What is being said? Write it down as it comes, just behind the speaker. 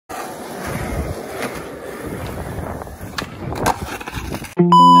Alright,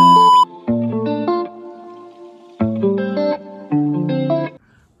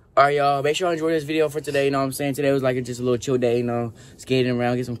 y'all, make sure y'all enjoy this video for today. You know what I'm saying? Today was like just a little chill day, you know, skating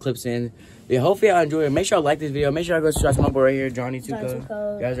around, get some clips in. Yeah, hopefully y'all enjoy it. Make sure y'all like this video. Make sure y'all go subscribe to my boy right here, Johnny Tuco. You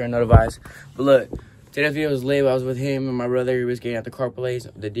guys already know the vibes. But look, today's video was lit. I was with him and my brother. We was skating at the car place,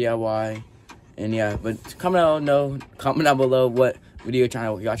 the DIY. And yeah, but comment down below what video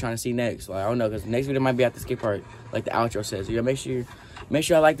y'all trying to see next. Like, I don't know, because the next video might be at the skate park, like the outro says. So yeah, make sure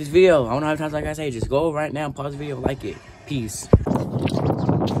y'all like this video. I don't know how many times like I say, just go right now, pause the video, like it. Peace.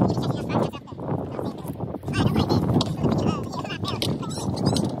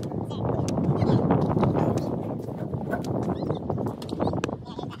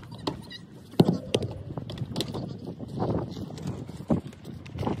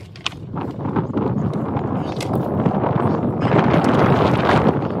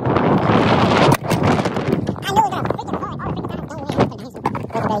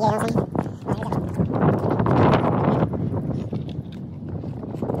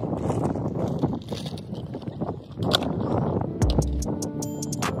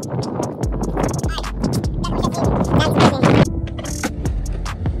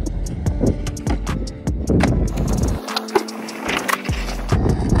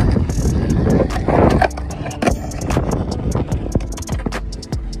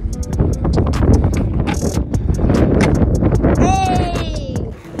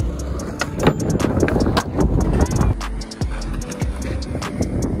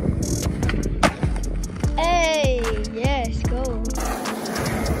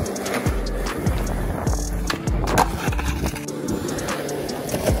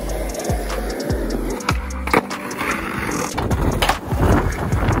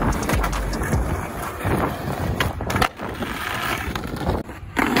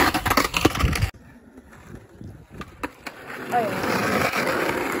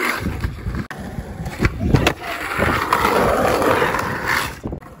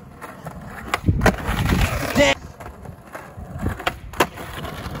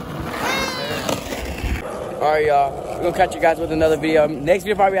 Alright, y'all. We're gonna catch you guys with another video. Next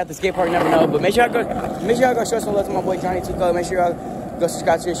video probably at the skate park, never know. But make sure y'all go show some love to my boy Johnny Tuco. Make sure y'all go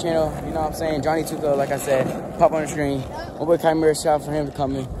subscribe to his channel. You know what I'm saying? Johnny Tuco, like I said, pop on the screen. My boy Chimera, shout out for him to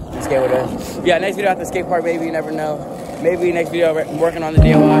come in and skate with us. Yeah, next video at the skate park, baby. You never know. Maybe next video I'm working on the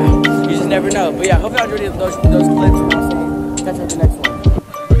DIY. You just never know. But yeah, hope y'all enjoyed those clips. Catch you with the next one.